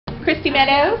Christy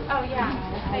Meadows. Oh, yeah.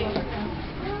 Hey.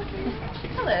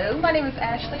 Hello, my name is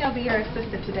Ashley. I'll be your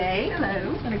assistant today.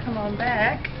 Hello. I'm going to come on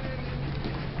back.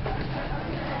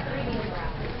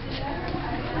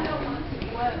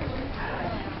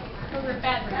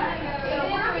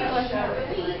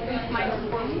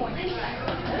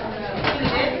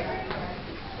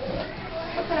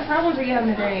 What kind of problems are you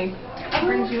having today? What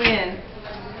brings you in?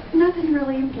 Nothing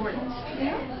really important.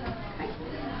 Yeah? Okay.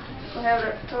 We'll have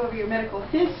to go over your medical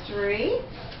history.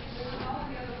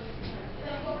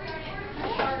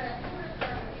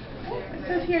 It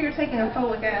says here you're taking a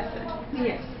folic acid.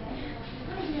 Yes.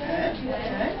 Good.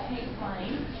 Good.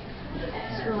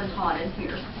 It's really hot in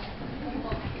here.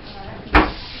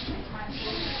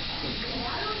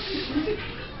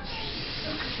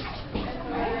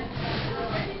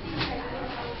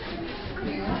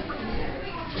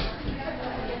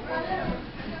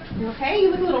 You okay? You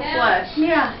look a little flushed.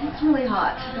 Yeah, it's really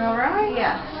hot. All right?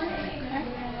 Yeah.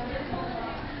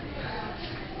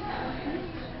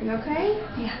 Okay. You okay?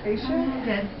 Yeah. Are you sure?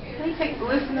 Good. Let me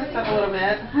loosen this up a little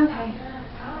bit. Okay.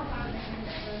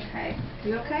 Okay.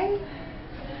 You okay?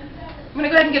 I'm going to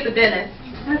go ahead and get the dentist.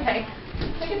 Okay.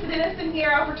 Can I get the dentist in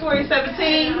here, Operatory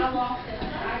 17?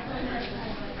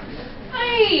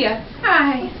 Hey!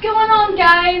 Hi. What's going on,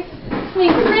 guys? Hey,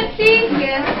 Christy?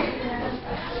 Yes.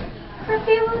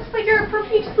 Christy, it looks like you're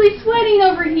profusely sweating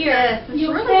over here. Yes, it's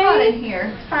You really okay? hot in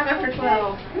here. It's 5 after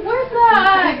 12. Where's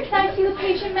the, can I see the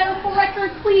patient medical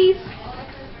record, please?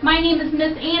 My name is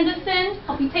Miss Anderson.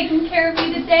 I'll be taking care of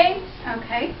you today.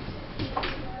 Okay.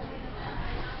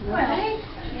 Well,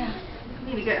 Yeah. I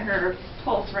need to get her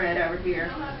pulse read over here.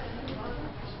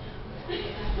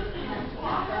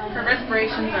 Her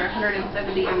respirations are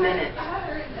 170 a minute.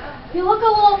 You look a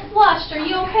little flushed. Are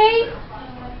you okay?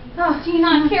 Oh, do you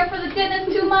not care for the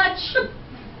dentist too much?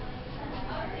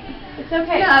 It's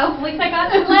okay. No. At least I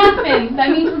got you laughing. That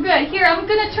means we're good. Here, I'm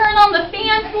going to turn on the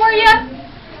fan for you.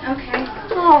 Okay.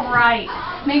 All right.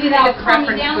 Maybe that'll a calm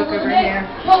you reference down a book little over bit. here.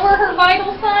 What were her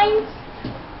vital signs?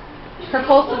 Her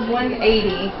pulse is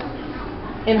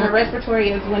 180, and her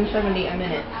respiratory is 170 a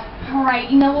minute. All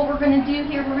right. You know what we're going to do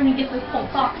here? We're going to get the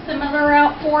pulse oximeter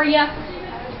out for you.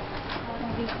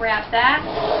 Let me grab that.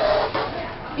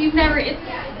 You've never.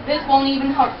 This won't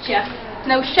even hurt you.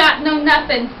 No shot, no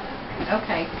nothing.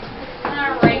 Okay.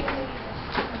 All right.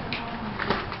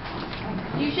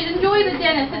 You should enjoy the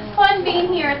dentist. It's fun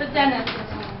being here at the dentist.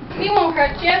 He won't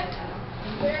hurt you.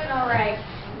 All right.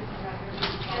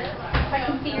 If I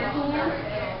can see your hand.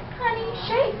 Honey,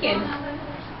 shaking.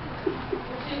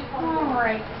 All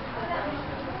right.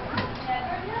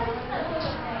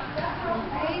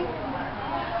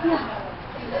 Yeah.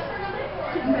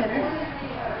 Better.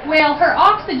 Well, her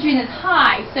oxygen is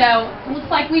high, so it looks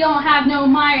like we don't have no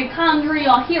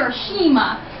mitochondrial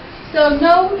Hiroshima. So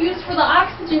no use for the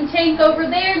oxygen tank over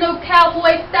there, no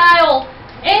cowboy style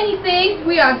anything.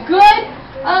 We are good.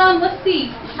 Let's see.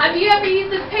 Have you ever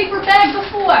used this paper bag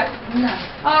before? No.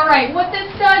 All right. What this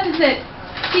does is it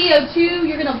CO2.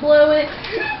 You're gonna blow it,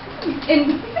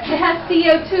 and it has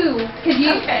CO2.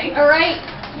 Okay. All right.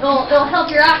 It'll help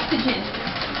your oxygen.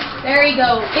 There you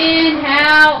go. In,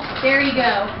 out. There you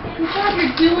go. Good job.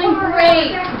 You're doing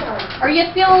great. Are you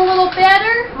feeling a little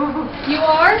better? You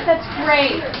are? That's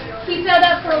great. Keep that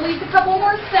up for at least a couple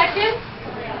more seconds.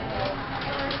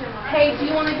 Hey, do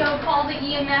you want to go call the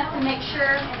EMS to make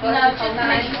sure, just to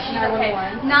make sure she's okay?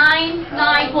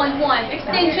 911.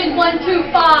 Extension 125.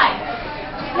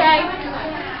 Okay?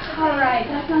 All right.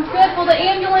 That sounds good. Well, the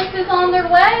ambulance is on their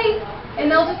way, and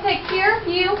they'll just take care of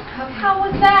you. How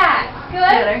was that? Good?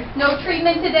 Better. No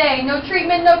treatment today. No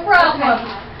treatment, no problem.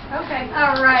 Okay.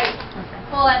 All right.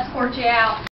 We'll escort you out.